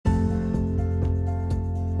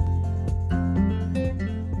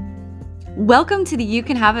Welcome to the You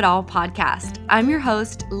Can Have It All podcast. I'm your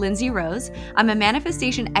host, Lindsay Rose. I'm a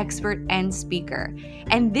manifestation expert and speaker.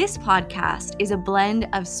 And this podcast is a blend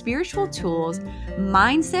of spiritual tools,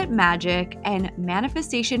 mindset magic, and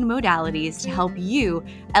manifestation modalities to help you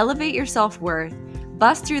elevate your self-worth,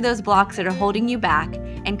 bust through those blocks that are holding you back,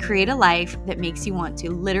 and create a life that makes you want to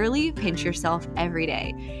literally pinch yourself every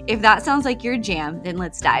day. If that sounds like your jam, then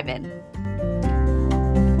let's dive in.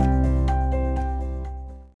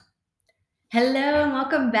 Hello and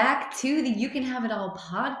welcome back to the You Can Have It All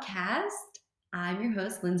podcast. I'm your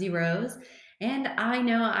host, Lindsay Rose, and I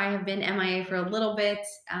know I have been MIA for a little bit.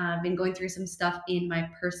 I've been going through some stuff in my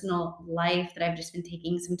personal life that I've just been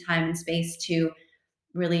taking some time and space to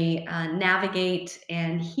really navigate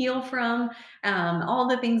and heal from. All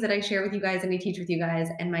the things that I share with you guys and I teach with you guys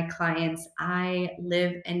and my clients, I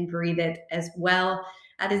live and breathe it as well.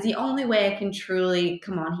 That is the only way I can truly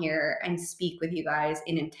come on here and speak with you guys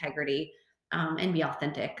in integrity and be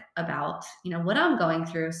authentic about what I'm going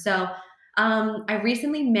through. So I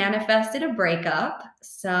recently manifested a breakup,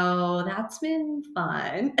 so that's been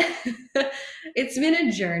fun. It's been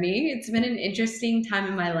a journey. It's been an interesting time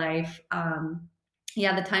in my life.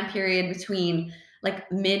 The time period between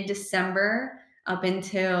like mid-December up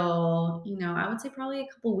until, I would say probably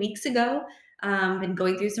a couple weeks ago, been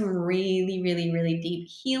going through some really, really, really deep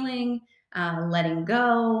healing, letting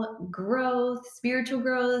go, growth, spiritual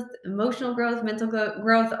growth, emotional growth, mental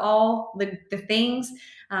growth, all the things.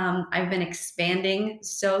 I've been expanding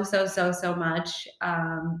so much.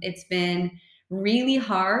 It's been really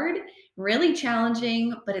hard, really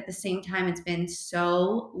challenging, but at the same time, it's been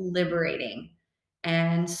so liberating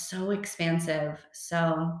and so expansive.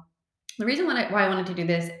 So the reason why I wanted to do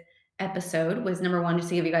this episode was, number one, just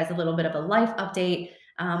to give you guys a little bit of a life update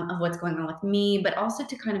of what's going on with me, but also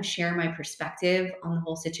to kind of share my perspective on the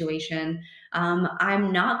whole situation.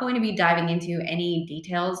 I'm not going to be diving into any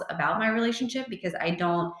details about my relationship because I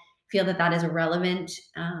don't feel that that is relevant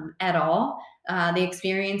at all. The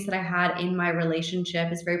experience that I had in my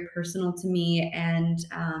relationship is very personal to me, and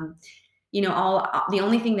the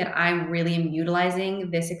only thing that I really am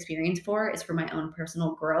utilizing this experience for is for my own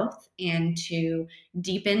personal growth and to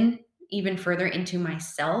deepen even further into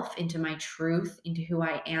myself, into my truth, into who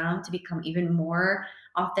I am, to become even more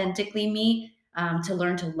authentically me, to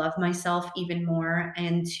learn to love myself even more,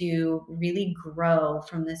 and to really grow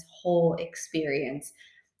from this whole experience.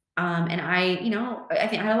 And I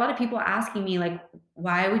think I had a lot of people asking me, like,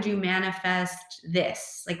 why would you manifest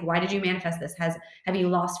this? Like, why did you manifest this? Have you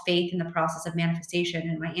lost faith in the process of manifestation?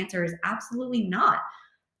 And my answer is absolutely not.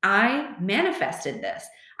 I manifested this.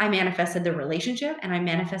 I manifested the relationship and I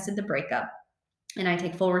manifested the breakup. And I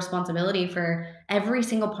take full responsibility for every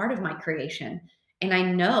single part of my creation. And I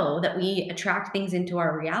know that we attract things into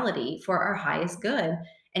our reality for our highest good.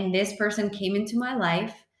 And this person came into my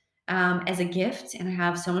life as a gift, and I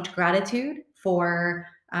have so much gratitude for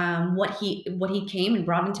what he came and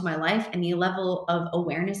brought into my life, and the level of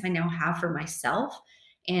awareness I now have for myself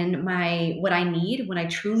and my what I need, what I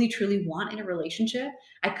truly want in a relationship.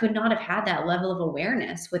 I could not have had that level of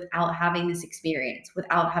awareness without having this experience,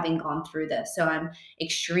 without having gone through this. So I'm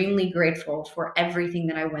extremely grateful for everything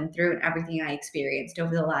that I went through and everything I experienced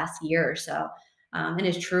over the last year or so. And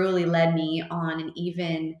has truly led me on an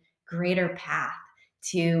even greater path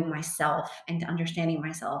to myself and to understanding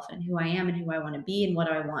myself and who I am and who I want to be and what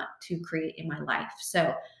I want to create in my life.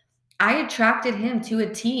 So I attracted him to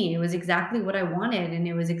a T. It was exactly what I wanted, and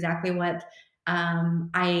it was exactly what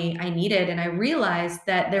I needed. And I realized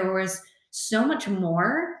that there was so much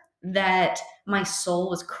more that my soul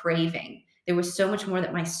was craving. There was so much more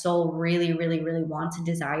that my soul really wants and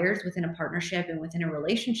desires within a partnership and within a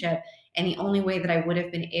relationship. And the only way that I would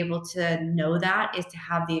have been able to know that is to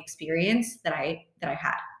have the experience that I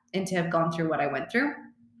had and to have gone through what I went through.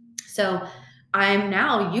 So I'm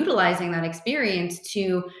now utilizing that experience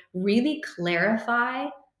to really clarify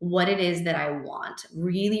what it is that I want,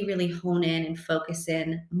 really hone in and focus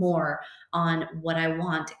in more on what I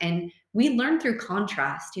want. And we learn through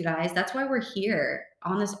contrast, you guys. That's why we're here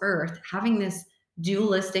on this earth having this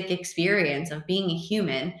dualistic experience of being a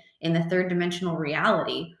human in the third dimensional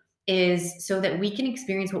reality, is so that we can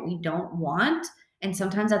experience what we don't want. And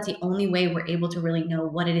sometimes that's the only way we're able to really know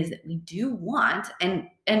what it is that we do want, and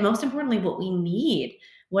most importantly, what we need,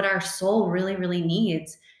 what our soul really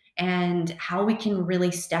needs, and how we can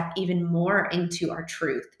really step even more into our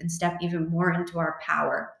truth and step even more into our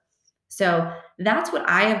power. So that's what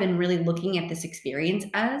I have been really looking at this experience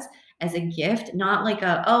as a gift, not like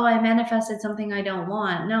oh, I manifested something I don't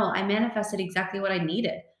want. No, I manifested exactly what I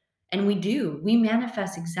needed. And we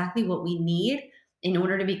manifest exactly what we need in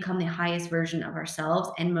order to become the highest version of ourselves.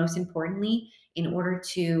 And most importantly, in order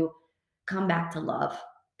to come back to love,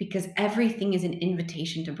 because everything is an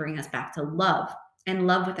invitation to bring us back to love and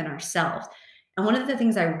love within ourselves. And one of the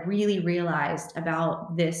things I really realized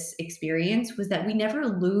about this experience was that we never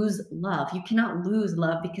lose love. You cannot lose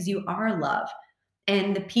love because you are love.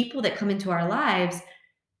 And the people that come into our lives,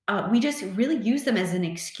 we just really use them as an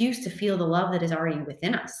excuse to feel the love that is already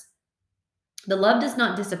within us. The love does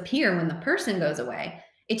not disappear when the person goes away.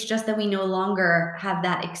 It's just that we no longer have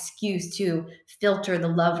that excuse to filter the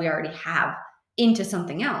love we already have into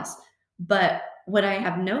something else. But what I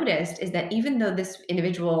have noticed is that even though this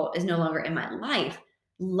individual is no longer in my life,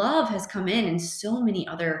 love has come in so many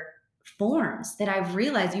other forms that I've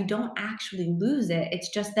realized you don't actually lose it. It's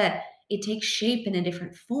just that it takes shape in a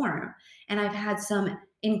different form. And I've had some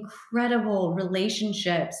incredible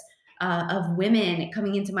relationships of women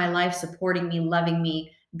coming into my life, supporting me, loving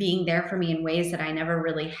me, being there for me in ways that I never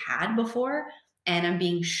really had before. And I'm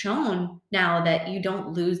being shown now that you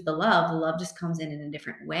don't lose the love. The love just comes in a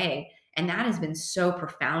different way. And that has been so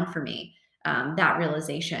profound for me, that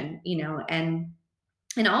realization,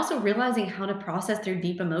 and also realizing how to process through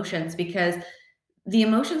deep emotions, because the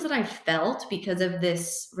emotions that I felt because of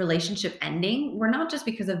this relationship ending were not just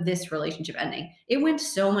because of this relationship ending. It went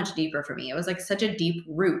so much deeper for me. It was like such a deep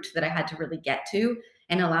root that I had to really get to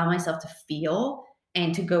and allow myself to feel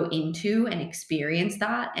and to go into and experience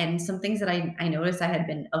that. And some things that I noticed I had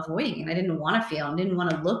been avoiding and I didn't want to feel and didn't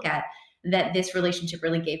want to look at, that this relationship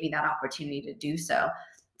really gave me that opportunity to do so.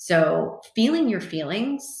 So, feeling your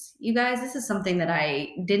feelings, you guys, this is something that I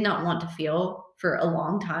did not want to feel for a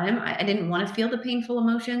long time. I didn't want to feel the painful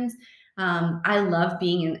emotions. I love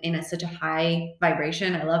being such a high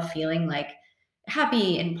vibration. I love feeling like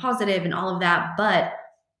happy and positive and all of that. But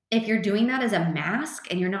if you're doing that as a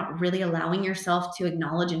mask and you're not really allowing yourself to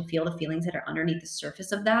acknowledge and feel the feelings that are underneath the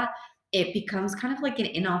surface of that, it becomes kind of like an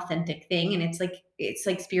inauthentic thing. And it's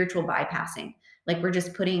like spiritual bypassing. Like we're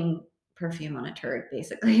just putting perfume on a turd,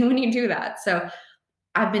 basically, when you do that. So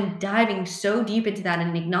I've been diving so deep into that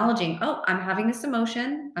and acknowledging, oh, I'm having this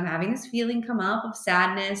emotion. I'm having this feeling come up of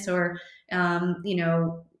sadness or,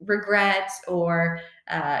 regret or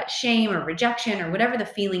shame or rejection or whatever the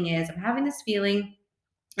feeling is. I'm having this feeling.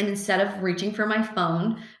 And instead of reaching for my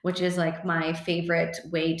phone, which is like my favorite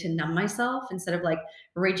way to numb myself, instead of like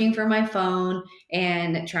reaching for my phone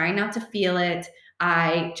and trying not to feel it,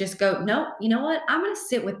 I just go, nope, you know what? I'm gonna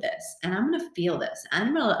sit with this and I'm gonna feel this.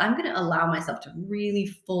 And I'm gonna allow myself to really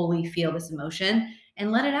fully feel this emotion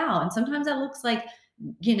and let it out. And sometimes that looks like,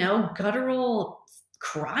 guttural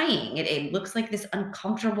crying. It looks like this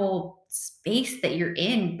uncomfortable space that you're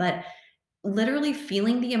in, but literally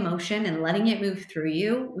feeling the emotion and letting it move through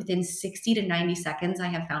you within 60 to 90 seconds, I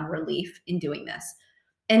have found relief in doing this.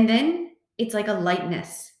 And then it's like a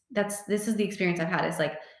lightness. This is the experience I've had. It's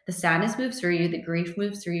like the sadness moves through you, the grief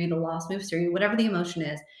moves through you, the loss moves through you, whatever the emotion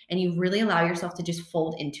is. And you really allow yourself to just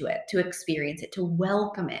fold into it, to experience it, to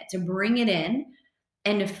welcome it, to bring it in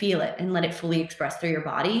and to feel it and let it fully express through your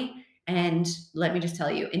body. And let me just tell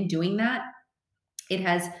you, in doing that, it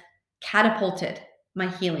has catapulted my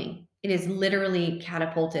healing. It has literally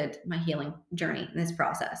catapulted my healing journey in this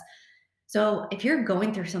process. So, if you're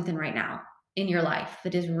going through something right now in your life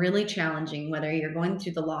that is really challenging, whether you're going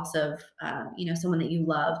through the loss of, someone that you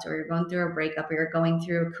loved, or you're going through a breakup, or you're going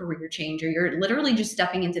through a career change, or you're literally just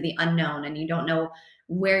stepping into the unknown and you don't know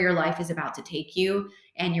where your life is about to take you,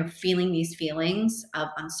 and you're feeling these feelings of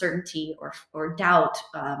uncertainty or doubt,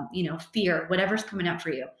 fear, whatever's coming up for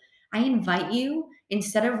you, I invite you,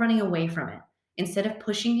 instead of running away from it, instead of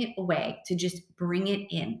pushing it away, to just bring it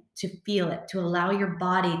in, to feel it, to allow your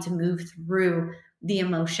body to move through the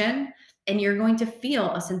emotion. And you're going to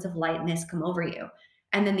feel a sense of lightness come over you.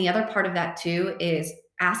 And then the other part of that too is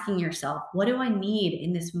asking yourself, what do I need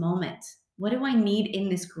in this moment? What do I need in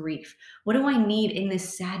this grief? What do I need in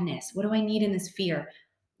this sadness? What do I need in this fear?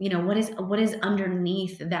 What is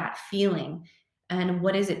underneath that feeling? And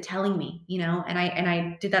what is it telling me? And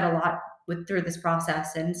I did that a lot through this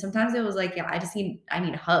process. And sometimes it was like, yeah, I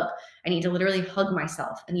need a hug. I need to literally hug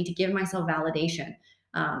myself. I need to give myself validation.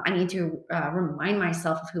 I need to remind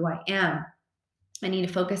myself of who I am. I need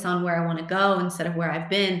to focus on where I want to go instead of where I've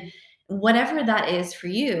been. Whatever that is for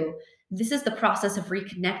you, this is the process of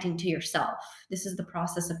reconnecting to yourself. This is the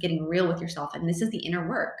process of getting real with yourself. And this is the inner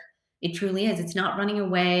work. It truly is. It's not running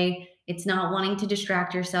away. It's not wanting to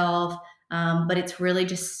distract yourself. But it's really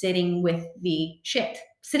just sitting with the shit,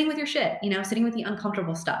 sitting with your shit, sitting with the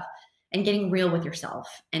uncomfortable stuff and getting real with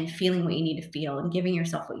yourself and feeling what you need to feel and giving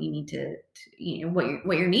yourself what you need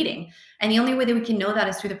what you're needing. And the only way that we can know that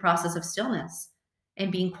is through the process of stillness.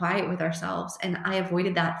 and being quiet with ourselves. And I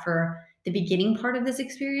avoided that for the beginning part of this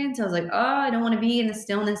experience. I was like, oh, I don't want to be in the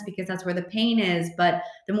stillness because that's where the pain is. But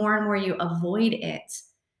the more and more you avoid it,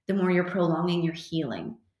 the more you're prolonging your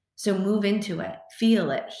healing. So move into it,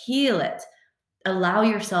 feel it, heal it, allow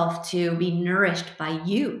yourself to be nourished by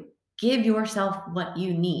you. Give yourself what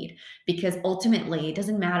you need, because ultimately it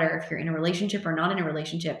doesn't matter if you're in a relationship or not in a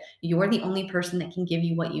relationship. You're the only person that can give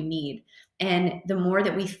you what you need. And the more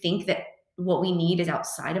that we think that what we need is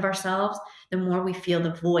outside of ourselves, the more we feel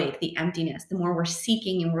the void, the emptiness, the more we're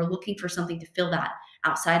seeking and we're looking for something to fill that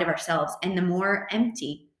outside of ourselves. And the more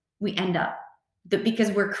empty we end up, because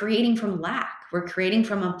we're creating from lack. We're creating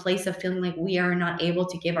from a place of feeling like we are not able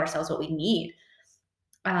to give ourselves what we need.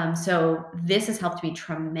 So this has helped me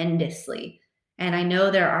tremendously. And I know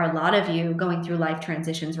there are a lot of you going through life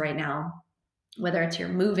transitions right now, whether it's you're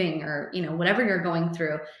moving or, whatever you're going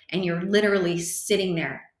through, and you're literally sitting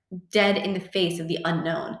there dead in the face of the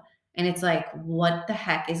unknown. And it's like, what the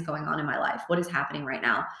heck is going on in my life? What is happening right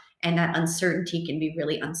now? And that uncertainty can be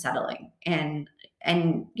really unsettling. And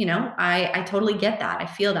I totally get that. I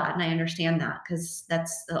feel that and I understand that, because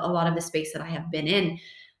that's a lot of the space that I have been in.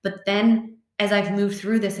 But then as I've moved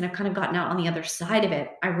through this and I've kind of gotten out on the other side of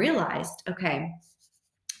it, I realized, okay,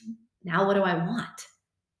 now what do I want?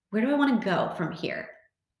 Where do I want to go from here?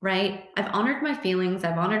 Right? I've honored my feelings.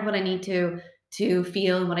 I've honored what I need to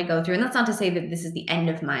feel and what I go through. And that's not to say that this is the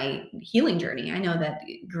end of my healing journey. I know that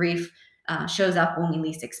grief shows up when we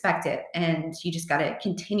least expect it, and you just got to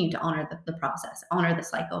continue to honor the process, honor the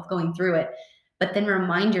cycle of going through it. But then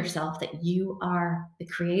remind yourself that you are the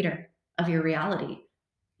creator of your reality.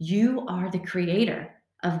 You are the creator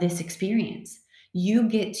of this experience. You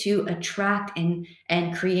get to attract and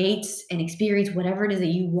create and experience whatever it is that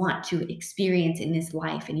you want to experience in this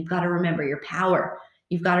life. And you've got to remember your power.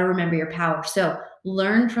 You've got to remember your power. So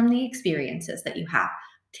learn from the experiences that you have.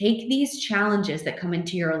 Take these challenges that come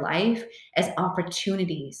into your life as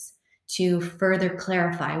opportunities to further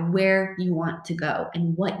clarify where you want to go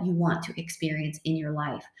and what you want to experience in your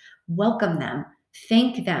life. Welcome them.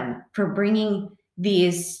 Thank them for bringing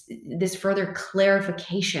this further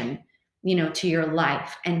clarification, to your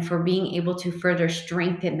life, and for being able to further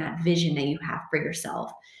strengthen that vision that you have for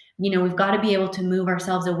yourself. We've got to be able to move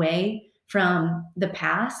ourselves away from the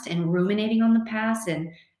past and ruminating on the past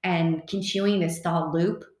and continuing this thought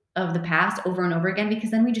loop of the past over and over again,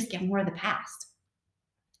 because then we just get more of the past.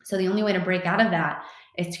 So the only way to break out of that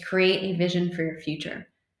is to create a vision for your future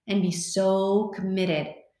and be so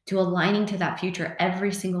committed to aligning to that future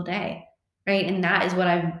every single day. Right. And that is what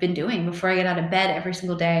I've been doing before I get out of bed every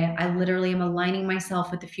single day. I literally am aligning myself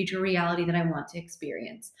with the future reality that I want to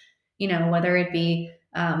experience, whether it be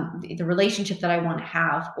the relationship that I want to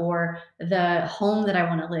have, or the home that I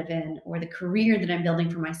want to live in, or the career that I'm building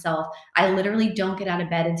for myself. I literally don't get out of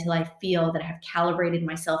bed until I feel that I have calibrated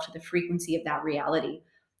myself to the frequency of that reality.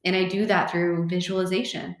 And I do that through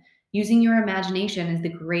visualization. Using your imagination is the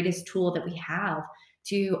greatest tool that we have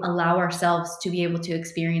to allow ourselves to be able to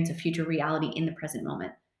experience a future reality in the present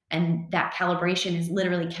moment. And that calibration is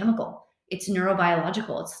literally chemical. It's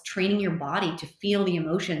neurobiological. It's training your body to feel the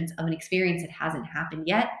emotions of an experience that hasn't happened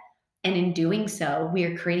yet. And in doing so, we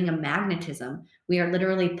are creating a magnetism. We are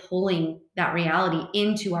literally pulling that reality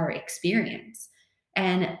into our experience.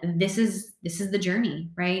 And this is the journey,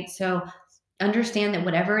 right? So understand that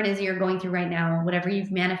whatever it is you're going through right now, whatever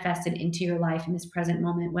you've manifested into your life in this present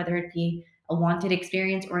moment, whether it be a wanted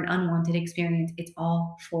experience or an unwanted experience, it's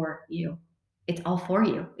all for you. It's all for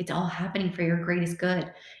you. It's all happening for your greatest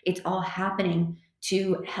good. It's all happening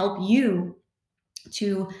to help you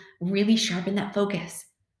to really sharpen the focus,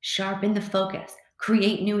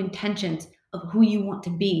 create new intentions of who you want to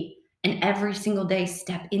be. And every single day,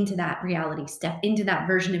 step into that reality, step into that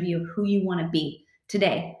version of you of who you want to be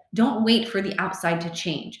today. Don't wait for the outside to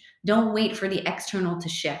change. Don't wait for the external to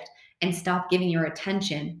shift, and stop giving your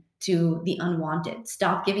attention to the unwanted.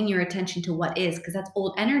 Stop giving your attention to what is, because that's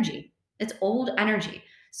old energy. It's old energy.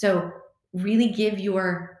 So really give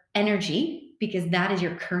your energy, because that is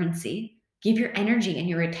your currency. Give your energy and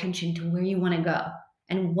your attention to where you want to go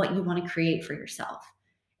and what you want to create for yourself,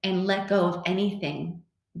 and let go of anything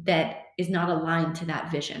that is not aligned to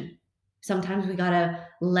that vision. Sometimes we got to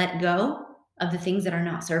let go of the things that are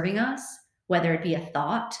not serving us, whether it be a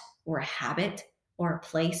thought or a habit or a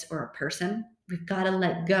place or a person. We've got to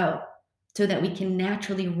let go so that we can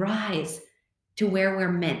naturally rise to where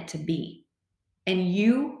we're meant to be. And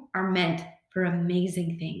you are meant for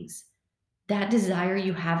amazing things. That desire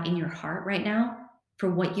you have in your heart right now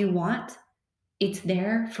for what you want, it's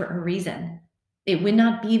there for a reason. It would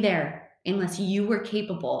not be there unless you were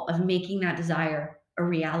capable of making that desire a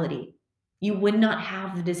reality. You would not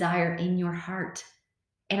have the desire in your heart.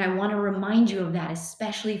 And I want to remind you of that,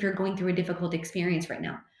 especially if you're going through a difficult experience right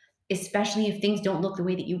now, especially if things don't look the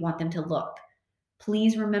way that you want them to look.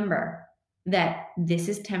 Please remember that this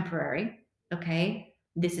is temporary, okay?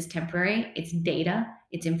 This is temporary. It's data,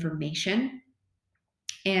 it's information.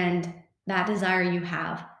 And that desire you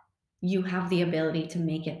have the ability to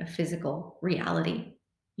make it a physical reality.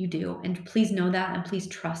 You do. And please know that and please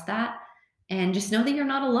trust that. And just know that you're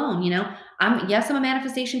not alone. I'm a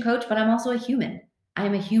manifestation coach, but I'm also a human. I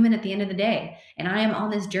am a human at the end of the day. And I am on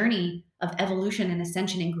this journey of evolution and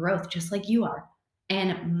ascension and growth, just like you are.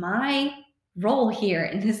 And my role here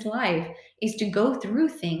in this life is to go through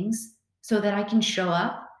things so that I can show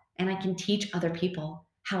up and I can teach other people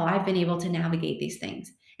how I've been able to navigate these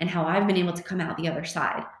things and how I've been able to come out the other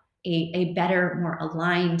side a better, more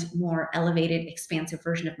aligned, more elevated, expansive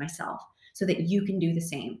version of myself so that you can do the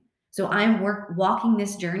same. So I'm walking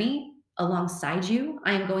this journey alongside you.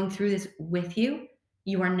 I am going through this with you.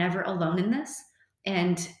 You are never alone in this.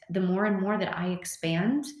 And the more and more that I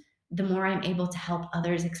expand, the more I'm able to help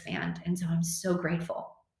others expand. And so I'm so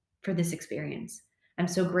grateful for this experience. I'm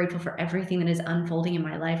so grateful for everything that is unfolding in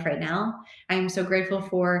my life right now. I am so grateful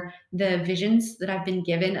for the visions that I've been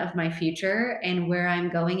given of my future and where I'm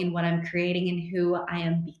going and what I'm creating and who I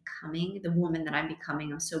am becoming, the woman that I'm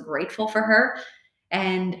becoming. I'm so grateful for her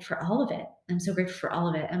and for all of it. I'm so grateful for all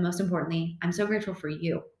of it. And most importantly, I'm so grateful for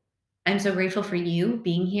you. I'm so grateful for you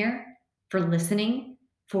being here, for listening,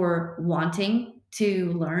 for wanting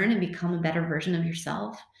to learn and become a better version of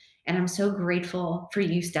yourself. And I'm so grateful for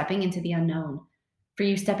you stepping into the unknown, for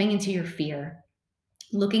you stepping into your fear,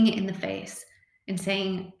 looking it in the face and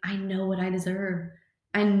saying, I know what I deserve.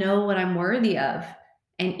 I know what I'm worthy of.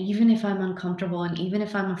 And even if I'm uncomfortable, and even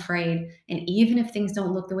if I'm afraid, and even if things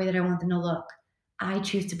don't look the way that I want them to look, I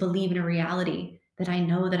choose to believe in a reality that I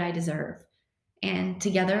know that I deserve. And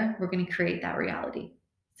together, we're going to create that reality.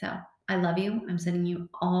 So I love you. I'm sending you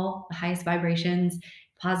all the highest vibrations,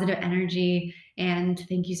 positive energy. And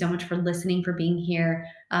thank you so much for listening, for being here.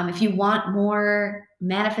 If you want more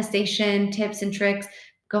manifestation tips and tricks,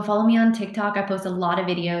 go follow me on TikTok. I post a lot of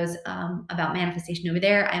videos about manifestation over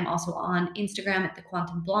there. I am also on Instagram at The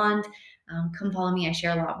Quantum Blonde. Come follow me. I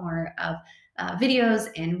share a lot more of videos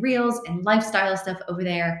and reels and lifestyle stuff over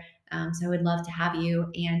there. So I would love to have you.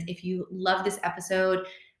 And if you love this episode,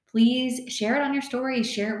 please share it on your stories.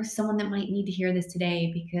 Share it with someone that might need to hear this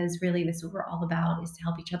today, because really this is what we're all about, is to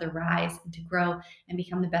help each other rise and to grow and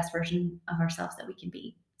become the best version of ourselves that we can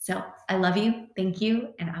be. So I love you. Thank you.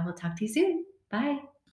 And I will talk to you soon. Bye.